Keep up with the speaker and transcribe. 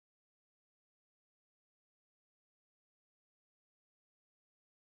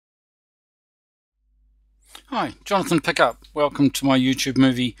Hi, Jonathan Pickup. Welcome to my YouTube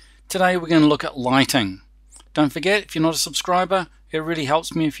movie. Today we're going to look at lighting. Don't forget, if you're not a subscriber, it really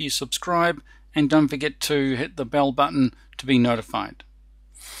helps me if you subscribe, and don't forget to hit the bell button to be notified.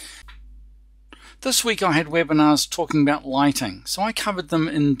 This week I had webinars talking about lighting, so I covered them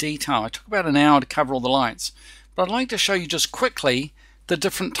in detail. I took about an hour to cover all the lights, but I'd like to show you just quickly the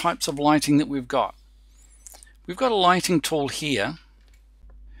different types of lighting that we've got. We've got a lighting tool here.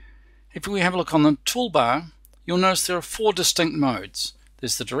 If we have a look on the toolbar, you'll notice there are four distinct modes.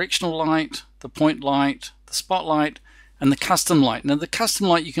 There's the directional light, the point light, the spotlight, and the custom light. Now the custom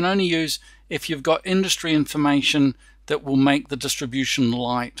light you can only use if you've got industry information that will make the distribution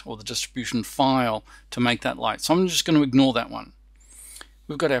light or the distribution file to make that light. So I'm just going to ignore that one.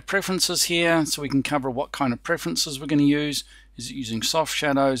 We've got our preferences here, so we can cover what kind of preferences we're going to use. Is it using soft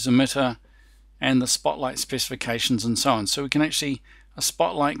shadows, emitter, and the spotlight specifications and so on. So we can actually, a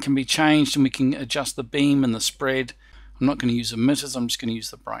spotlight can be changed and we can adjust the beam and the spread. I'm not going to use emitters, I'm just going to use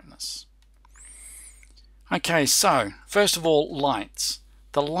the brightness. Okay, so first of all, lights.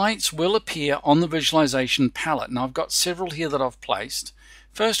 The lights will appear on the visualization palette. Now I've got several here that I've placed.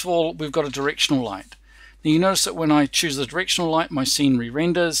 First of all, we've got a directional light. Now you notice that when I choose the directional light, my scene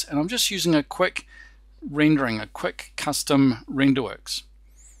re-renders, and I'm just using a quick rendering, a quick custom Renderworks.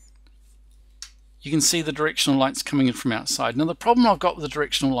 You can see the directional lights coming in from outside. Now the problem I've got with the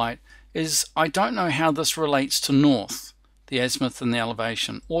directional light is I don't know how this relates to north, the azimuth and the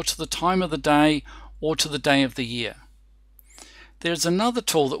elevation, or to the time of the day, or to the day of the year. There's another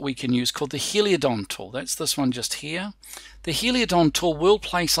tool that we can use called the Heliodon tool. That's this one just here. The Heliodon tool will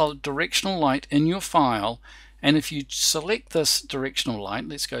place a directional light in your file, and if you select this directional light,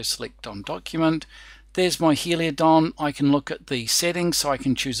 let's go select on document, there's my Heliodon. I can look at the settings, so I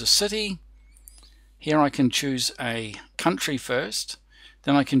can choose a city. Here I can choose a country first,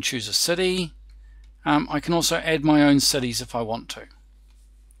 then I can choose a city. I can also add my own cities if I want to.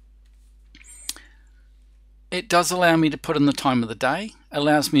 It does allow me to put in the time of the day,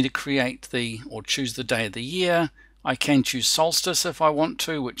 allows me to create or choose the day of the year. I can choose solstice if I want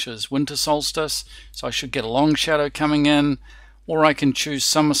to, which is winter solstice, so I should get a long shadow coming in, or I can choose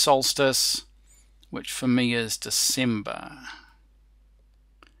summer solstice, which for me is December.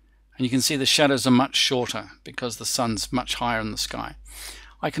 And you can see the shadows are much shorter because the sun's much higher in the sky.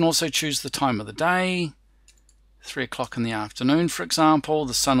 I can also choose the time of the day, 3 o'clock in the afternoon for example.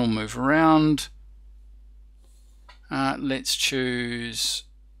 The sun will move around. Let's choose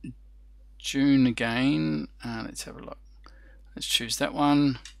June again. Let's have a look. Let's choose that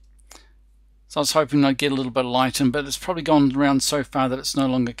one. So I was hoping I'd get a little bit of light in, but it's probably gone around so far that it's no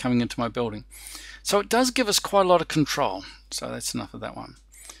longer coming into my building. So it does give us quite a lot of control. So that's enough of that one.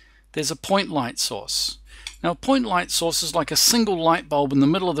 There's a point light source. Now a point light source is like a single light bulb in the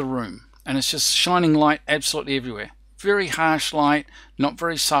middle of the room, and it's just shining light absolutely everywhere. Very harsh light, not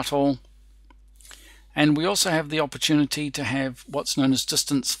very subtle. And we also have the opportunity to have what's known as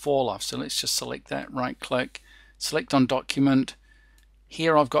distance fall-off. So let's just select that, right click, select on document.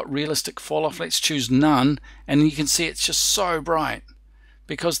 Here I've got realistic fall-off. Let's choose none, and you can see it's just so bright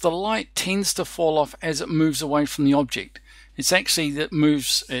because the light tends to fall off as it moves away from the object. It's actually that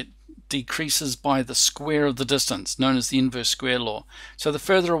moves, it decreases by the square of the distance, known as the inverse square law. So the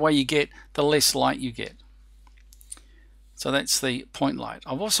further away you get, the less light you get. So that's the point light.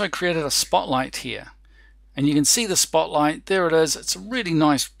 I've also created a spotlight here. And you can see the spotlight, there it is. It's a really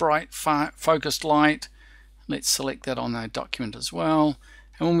nice, bright, focused light. Let's select that on our document as well.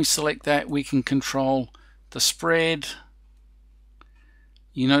 And when we select that, we can control the spread.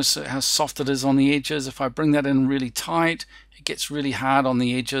 You notice how soft it is on the edges. If I bring that in really tight, it gets really hard on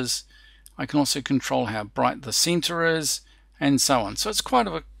the edges. I can also control how bright the center is, and so on. So it's kind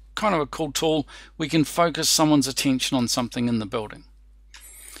of a cool tool. We can focus someone's attention on something in the building.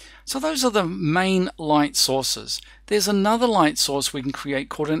 So those are the main light sources. There's another light source we can create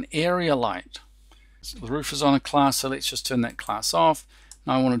called an area light. So the roof is on a class, so let's just turn that class off.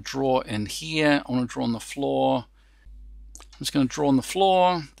 Now I want to draw in here. I want to draw on the floor. I'm just going to draw on the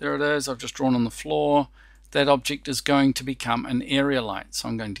floor. There it is. I've just drawn on the floor. That object is going to become an area light. So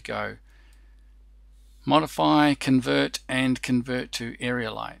I'm going to go modify, convert, and convert to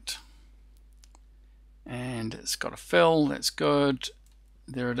area light. And it's got a fill. That's good.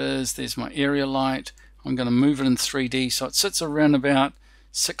 There it is. There's my area light. I'm going to move it in 3D so it sits around about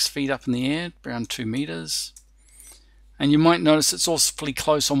 6 feet up in the air, around 2 meters. And you might notice it's awfully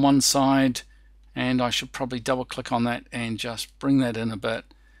close on one side, and I should probably double click on that and just bring that in a bit.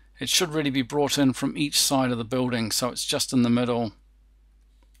 It should really be brought in from each side of the building, so it's just in the middle.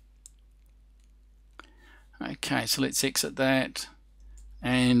 Okay, so let's exit that.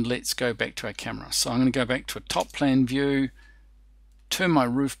 and let's go back to our camera. So I'm going to go back to a top plan view, turn my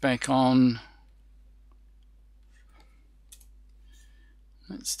roof back on.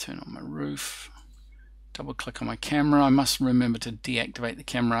 Let's turn on my roof, double click on my camera. I must remember to deactivate the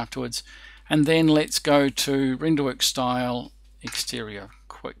camera afterwards. And then let's go to Renderworks Style, Exterior,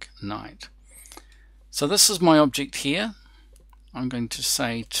 Quick Night. So this is my object here. I'm going to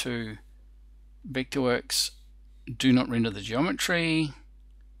say to Vectorworks, do not render the geometry.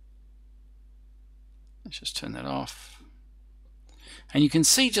 Let's just turn that off. And you can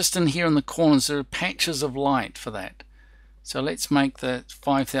see just in here in the corners there are patches of light for that. So let's make that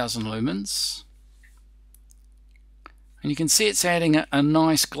 5000 lumens. And you can see it's adding a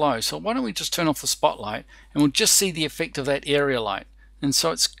nice glow. So why don't we just turn off the spotlight and we'll just see the effect of that area light. And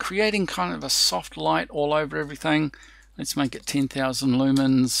so it's creating kind of a soft light all over everything. Let's make it 10,000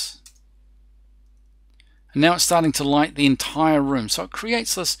 lumens. And now it's starting to light the entire room. So it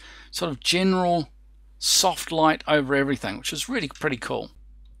creates this sort of general soft light over everything, which is really pretty cool.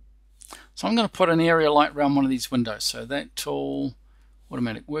 So I'm going to put an area light around one of these windows. So that tool,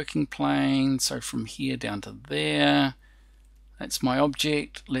 automatic working plane. So from here down to there. That's my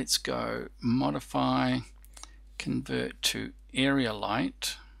object. Let's go modify, convert to area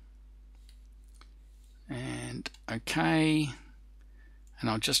light. And OK. And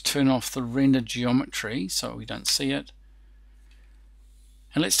I'll just turn off the render geometry so we don't see it.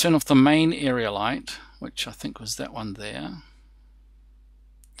 And let's turn off the main area light, which I think was that one there.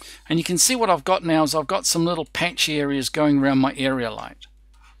 And you can see what I've got now is I've got some little patchy areas going around my area light.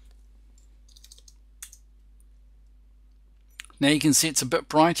 Now you can see it's a bit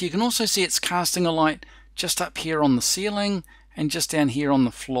brighter. You can also see it's casting a light just up here on the ceiling and just down here on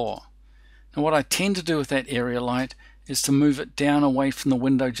the floor. Now what I tend to do with that area light is to move it down away from the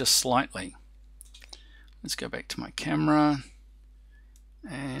window just slightly. Let's go back to my camera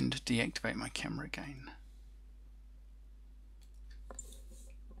and deactivate my camera again.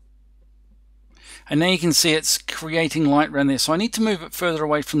 And now you can see it's creating light around there. So I need to move it further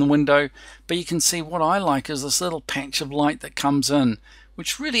away from the window, but you can see what I like is this little patch of light that comes in,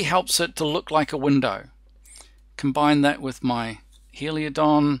 which really helps it to look like a window. Combine that with my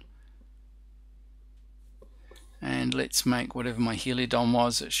Heliodon, and let's make whatever my Heliodon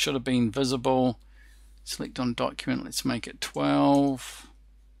was. It should have been visible. Select on document, let's make it 12.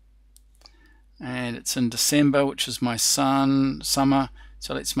 And it's in December, which is my summer.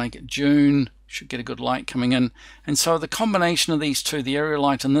 So let's make it June. Should get a good light coming in. And so the combination of these two, the area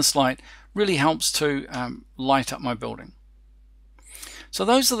light and this light, really helps to light up my building. So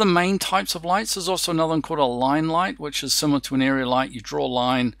those are the main types of lights. There's also another one called a line light, which is similar to an area light. You draw a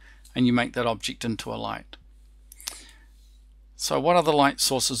line and you make that object into a light. So what other light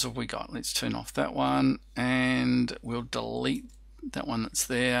sources have we got? Let's turn off that one and we'll delete that one that's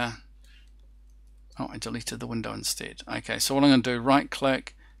there. Oh, I deleted the window instead. Okay, so what I'm going to do, right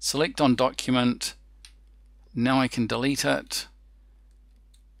click, select on document. Now I can delete it.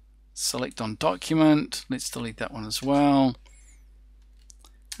 Select on document. Let's delete that one as well.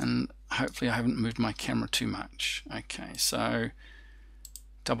 And hopefully I haven't moved my camera too much. Okay, so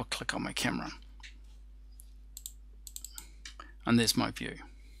double click on my camera. And there's my view.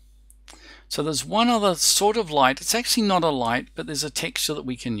 So there's one other sort of light. It's actually not a light, but there's a texture that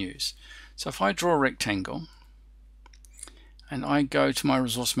we can use. So if I draw a rectangle and I go to my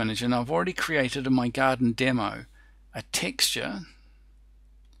resource manager, and I've already created in my garden demo a texture,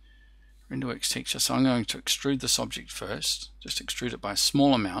 Renderworks texture. So I'm going to extrude this object first, just extrude it by a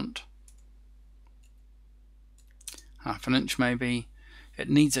small amount, 1/2 inch maybe. It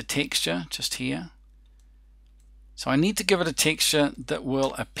needs a texture just here. So I need to give it a texture that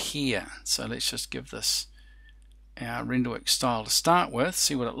will appear. So let's just give this our Renderworks style to start with,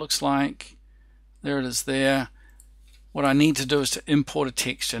 see what it looks like. There it is there. What I need to do is to import a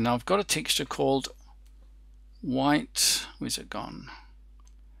texture. Now I've got a texture called white, where's it gone?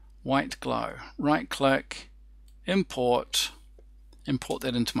 White glow. Right click, import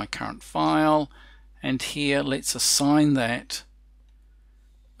that into my current file, and here let's assign that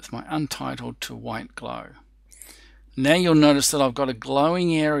with my untitled to white glow. Now you'll notice that I've got a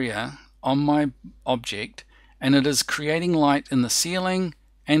glowing area on my object, and it is creating light in the ceiling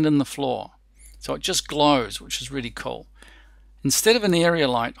and in the floor. So it just glows, which is really cool. Instead of an area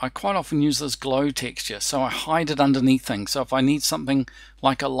light, I quite often use this glow texture, so I hide it underneath things. So if I need something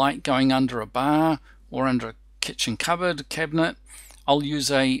like a light going under a bar or under a kitchen cupboard cabinet, I'll use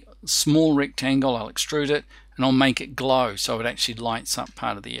a small rectangle, I'll extrude it, and I'll make it glow so it actually lights up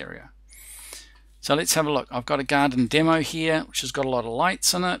part of the area. So let's have a look. I've got a garden demo here, which has got a lot of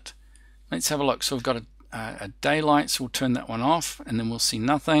lights in it. Let's have a look. So we've got a daylight, so we'll turn that one off, and then we'll see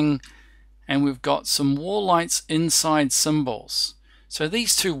nothing. And we've got some wall lights inside symbols. So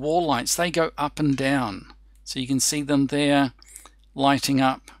these two wall lights, they go up and down. So you can see them there lighting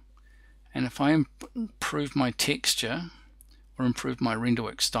up. And if I improve my texture, or improve my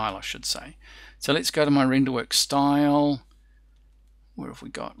Renderworks style, I should say. So let's go to my Renderworks style. Where have we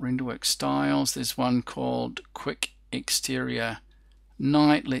got Renderworks styles? There's one called Quick Exterior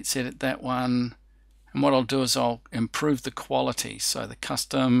Night. Let's edit that one. And what I'll do is I'll improve the quality. So the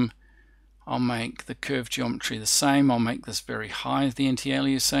custom, I'll make the curve geometry the same. I'll make this very high, the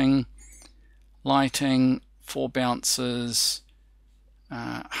anti-aliasing. Lighting, 4 bounces,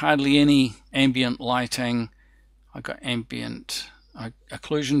 hardly any ambient lighting. I've got ambient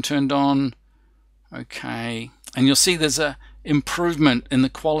occlusion turned on. Okay, and you'll see there's a improvement in the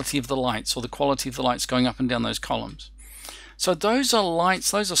quality of the lights, or the quality of the lights going up and down those columns. So those are lights,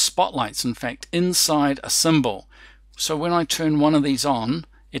 those are spotlights, in fact, inside a symbol. So when I turn one of these on,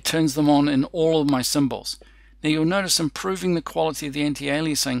 it turns them on in all of my symbols. Now you'll notice improving the quality of the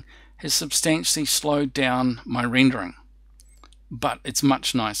anti-aliasing has substantially slowed down my rendering, but it's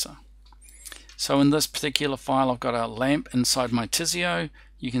much nicer. So in this particular file, I've got a lamp inside my Tizio.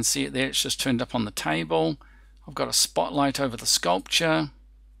 You can see it there, it's just turned up on the table. I've got a spotlight over the sculpture.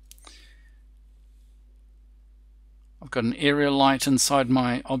 I've got an area light inside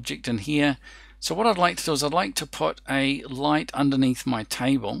my object in here. So what I'd like to do is I'd like to put a light underneath my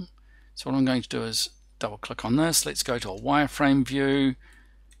table. So what I'm going to do is double click on this. Let's go to a wireframe view.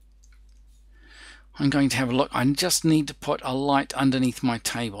 I'm going to have a look. I just need to put a light underneath my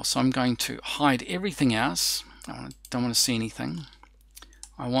table. So I'm going to hide everything else. I don't want to see anything.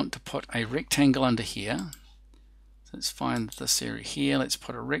 I want to put a rectangle under here. So let's find this area here. Let's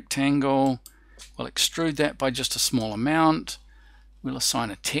put a rectangle. We'll extrude that by just a small amount. We'll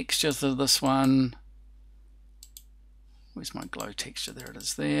assign a texture to this one. Where's my glow texture? There it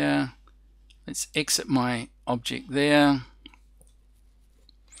is there. Let's exit my object there.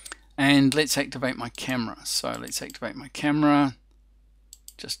 And let's activate my camera. So let's activate my camera.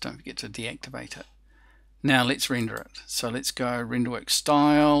 Just don't forget to deactivate it. Now let's render it. So let's go Renderworks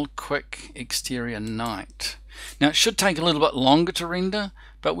style, Quick Exterior Night. Now it should take a little bit longer to render,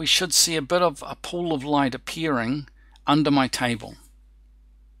 but we should see a bit of a pool of light appearing under my table.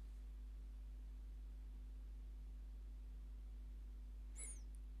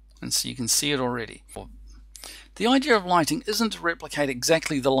 And so you can see it already. The idea of lighting isn't to replicate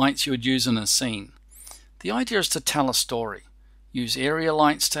exactly the lights you would use in a scene. The idea is to tell a story. Use area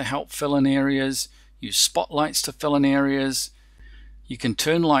lights to help fill in areas, use spotlights to fill in areas. You can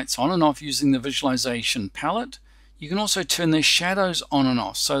turn lights on and off using the visualization palette. You can also turn their shadows on and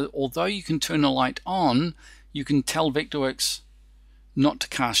off. So although you can turn a light on, you can tell Vectorworks not to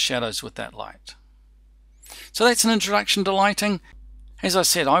cast shadows with that light. So that's an introduction to lighting. As I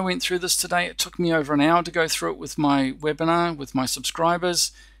said, I went through this today. It took me over an hour to go through it with my webinar, with my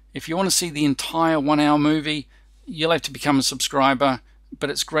subscribers. If you want to see the entire 1 hour movie, you'll have to become a subscriber,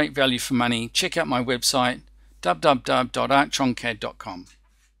 but it's great value for money. Check out my website, www.archongcad.com.